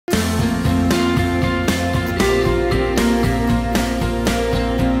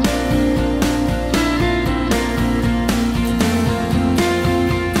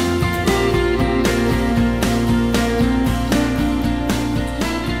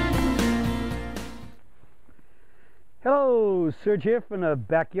Hello, Serge here from the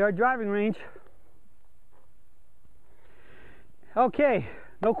Backyard Driving Range. Okay,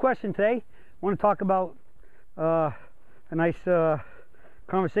 no question today. I want to talk about a nice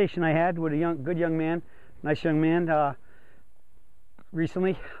conversation I had with a good young man, nice young man.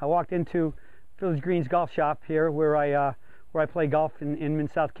 Recently, I walked into Village Greens Golf Shop here, where I play golf in Inman,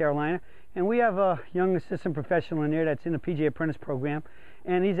 South Carolina, and we have a young assistant professional in there that's in the PGA Apprentice program,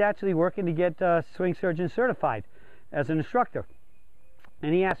 and he's actually working to get swing surgeon certified as an instructor.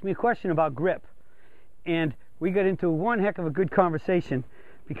 And he asked me a question about grip, and we got into one heck of a good conversation,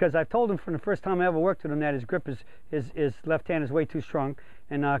 because I've told him from the first time I ever worked with him that his grip his left hand is way too strong.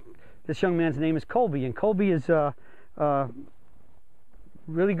 And this young man's name is Colby, and Colby is a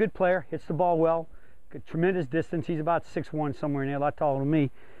really good player, hits the ball well, got tremendous distance. He's about 6'1", somewhere in there, a lot taller than me.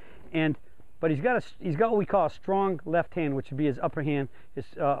 But he's got what we call a strong left hand, which would be his upper hand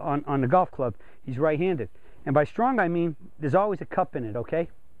on the golf club. He's right-handed. And by strong, I mean there's always a cup in it, okay?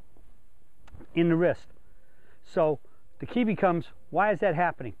 In the wrist. So the key becomes, why is that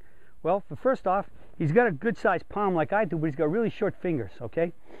happening? Well, first off, he's got a good-sized palm like I do, but he's got really short fingers,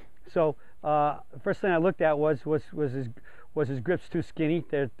 okay? So the first thing I looked at was his grips too skinny.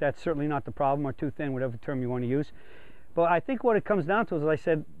 That's certainly not the problem, or too thin, whatever term you want to use. But I think what it comes down to is, as I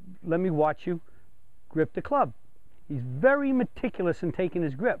said, let me watch you grip the club. He's very meticulous in taking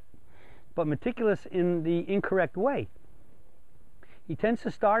his grip, but meticulous in the incorrect way. He tends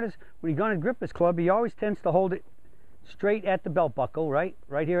to start when he's going to grip his club, he always tends to hold it straight at the belt buckle, right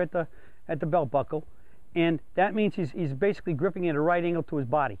here at the belt buckle, and that means he's basically gripping at a right angle to his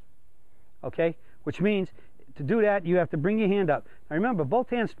body, okay? Which means to do that, you have to bring your hand up. Now remember, both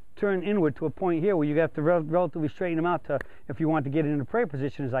hands turn inward to a point here where you have to relatively straighten them out if you want to get it into prayer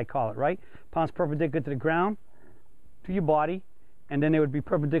position, as I call it, right? Palms perpendicular to the ground, to your body, and then they would be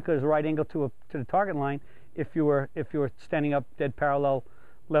perpendicular as a right angle to the target line if you were standing up dead parallel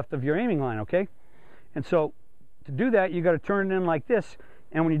left of your aiming line, okay? And so to do that, you got to turn it in like this,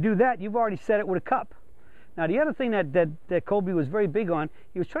 and when you do that, you've already set it with a cup. Now the other thing that Colby was very big on,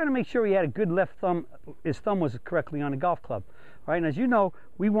 he was trying to make sure he had a good left thumb, his thumb was correctly on the golf club, right? And as you know,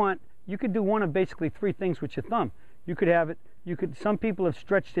 you could do one of basically three things with your thumb. You could have it, some people have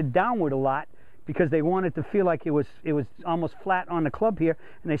stretched it downward a lot, because they want it to feel like it was almost flat on the club here,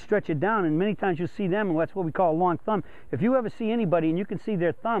 and they stretch it down, and many times you'll see them, and that's what we call a long thumb. If you ever see anybody and you can see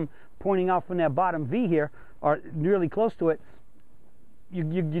their thumb pointing out from that bottom V here, or really close to it, you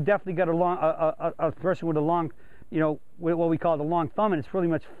definitely got a person with a long, what we call the long thumb, and it's really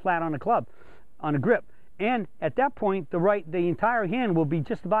much flat on the club, on the grip. And at that point, the entire hand will be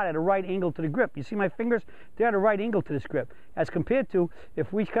just about at a right angle to the grip. You see my fingers? They're at a right angle to this grip. As compared to,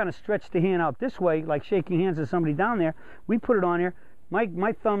 if we kind of stretch the hand out this way, like shaking hands with somebody down there, we put it on there.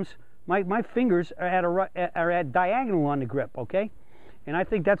 My thumbs, my fingers are at diagonal on the grip, okay? And I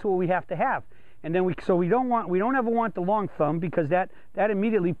think that's what we have to have. And then we don't ever want the long thumb, because that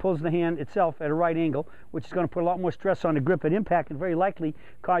immediately pulls the hand itself at a right angle, which is going to put a lot more stress on the grip and impact, and very likely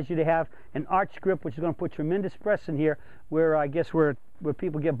cause you to have an arch grip, which is going to put tremendous stress in here, where I guess where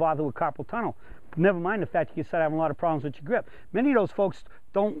people get bothered with carpal tunnel. Never mind the fact you start having a lot of problems with your grip. Many of those folks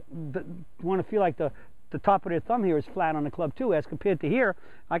don't want to feel like the top of their thumb here is flat on the club too, as compared to here.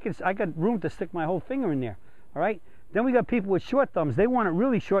 I got room to stick my whole finger in there. All right. Then we got people with short thumbs. They want it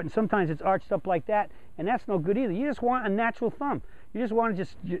really short, and sometimes it's arched up like that, and that's no good either. You just want a natural thumb. You just want to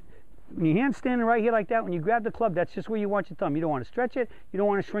when your hand's standing right here like that, when you grab the club, that's just where you want your thumb. You don't want to stretch it. You don't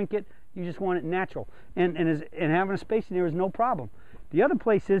want to shrink it. You just want it natural. And having a space in there is no problem. The other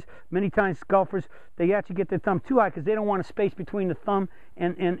place is, many times golfers, they actually get their thumb too high because they don't want a space between the thumb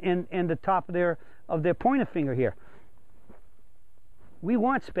and the top of their pointer finger here. We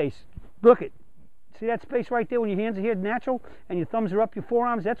want space. Look it. See that space right there when your hands are here natural and your thumbs are up your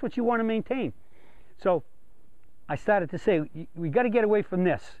forearms? That's what you want to maintain. So I started to say, we got to get away from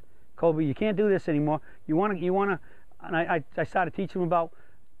this, Colby. You can't do this anymore. You want to, and I started teaching him about,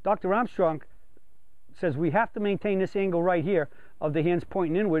 Dr. Armstrong says we have to maintain this angle right here of the hands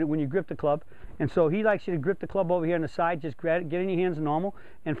pointing inward when you grip the club. And so he likes you to grip the club over here on the side, just grab it, get in your hands normal,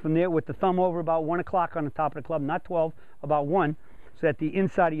 and from there with the thumb over about 1 o'clock on the top of the club, not 12, about 1, so that the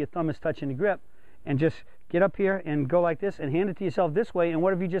inside of your thumb is touching the grip. And just get up here and go like this and hand it to yourself this way, and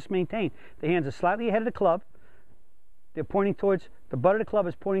what have you just maintained? The hands are slightly ahead of the club. They're pointing towards, the butt of the club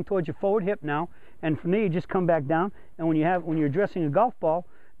is pointing towards your forward hip now, and from there you just come back down, and when you're addressing a golf ball,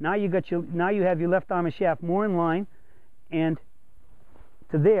 now you have your left arm and shaft more in line and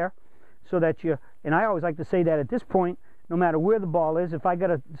to there, so that and I always like to say that at this point, no matter where the ball is, if I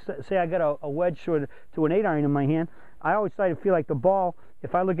got say I got a wedge to an 8-iron in my hand, I always try to feel like the ball,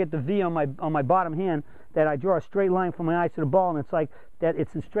 if I look at the V on my bottom hand, that I draw a straight line from my eyes to the ball, and it's like that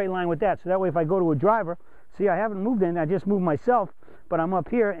it's in straight line with that. So that way if I go to a driver, see, I haven't moved in, I just moved myself, but I'm up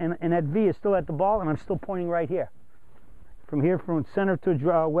here, and that V is still at the ball, and I'm still pointing right here. From here, from center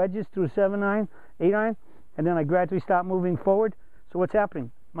to wedges to a 7-iron, 8-iron, and then I gradually start moving forward. So what's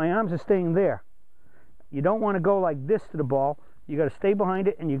happening? My arms are staying there. You don't want to go like this to the ball. You got to stay behind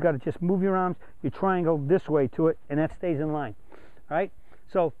it, and you got to just move your arms, your triangle this way to it, and that stays in line. All right?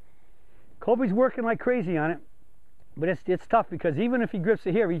 So Colby's working like crazy on it, but it's tough because even if he grips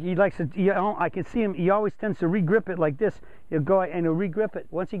it here, he likes to. I can see him. He always tends to re-grip it like this. He'll go and he'll re-grip it.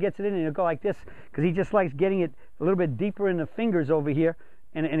 Once he gets it in, he'll go like this because he just likes getting it a little bit deeper in the fingers over here,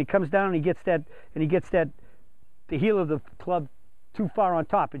 and he comes down and he gets that the heel of the club too far on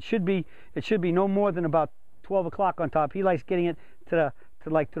top. It should be no more than about 12 o'clock on top. He likes getting it to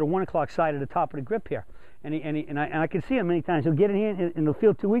the 1 o'clock side of the top of the grip here. And I can see him many times. He'll get in here and it'll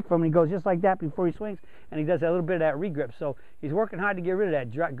feel too weak for him, and he goes just like that before he swings, and he does that little bit of that re-grip. So he's working hard to get rid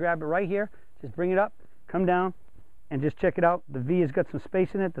of that. Grab it right here, just bring it up, come down, and just check it out. The V has got some space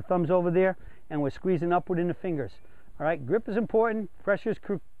in it, the thumb's over there, and we're squeezing upward in the fingers. All right, grip is important, pressure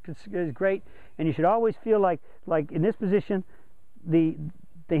is great, and you should always feel like in this position, the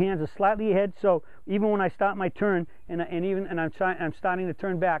hands are slightly ahead. So even when I start my turn and I'm starting to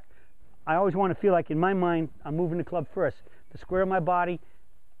turn back, I always want to feel like in my mind I'm moving the club first. The square of my body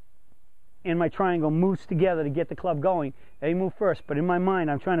and my triangle moves together to get the club going. They move first, but in my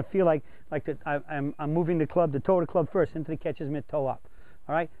mind I'm trying to feel like I'm moving the club, the toe of the club first into the catcher's mitt, toe up.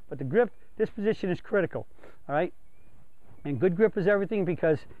 All right, but the grip, this position is critical. All right, and good grip is everything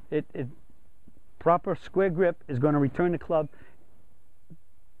because proper square grip is going to return the club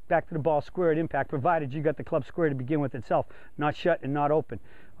back to the ball square at impact, provided you got the club square to begin with itself, not shut and not open.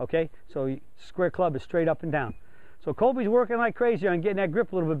 Okay, so square club is straight up and down. So Colby's working like crazy on getting that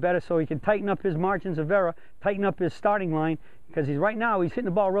grip a little bit better so he can tighten up his margins of error, tighten up his starting line, because right now he's hitting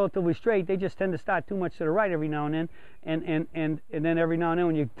the ball relatively straight. They just tend to start too much to the right every now and then, and then every now and then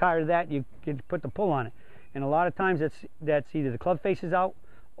when you're tired of that, you can put the pull on it. And a lot of times that's either the club faces out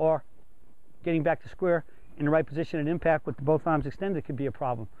or getting back to square in the right position at impact with both arms extended could be a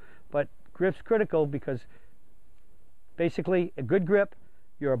problem. But grip's critical because basically a good grip,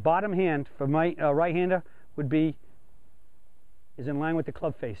 your bottom hand for my right-hander is in line with the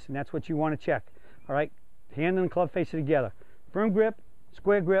club face, and that's what you want to check. All right, hand and club face are together. Firm grip,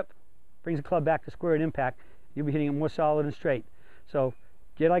 square grip, brings the club back to square at impact. You'll be hitting it more solid and straight. So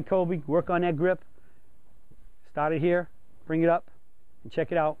get like Colby, work on that grip. Start it here, bring it up, and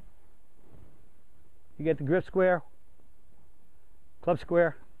check it out. You get the grip square, club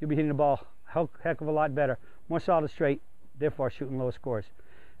square, you'll be hitting the ball a heck of a lot better, more solid straight, therefore shooting lower scores.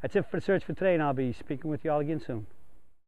 That's it for the search for today, and I'll be speaking with you all again soon.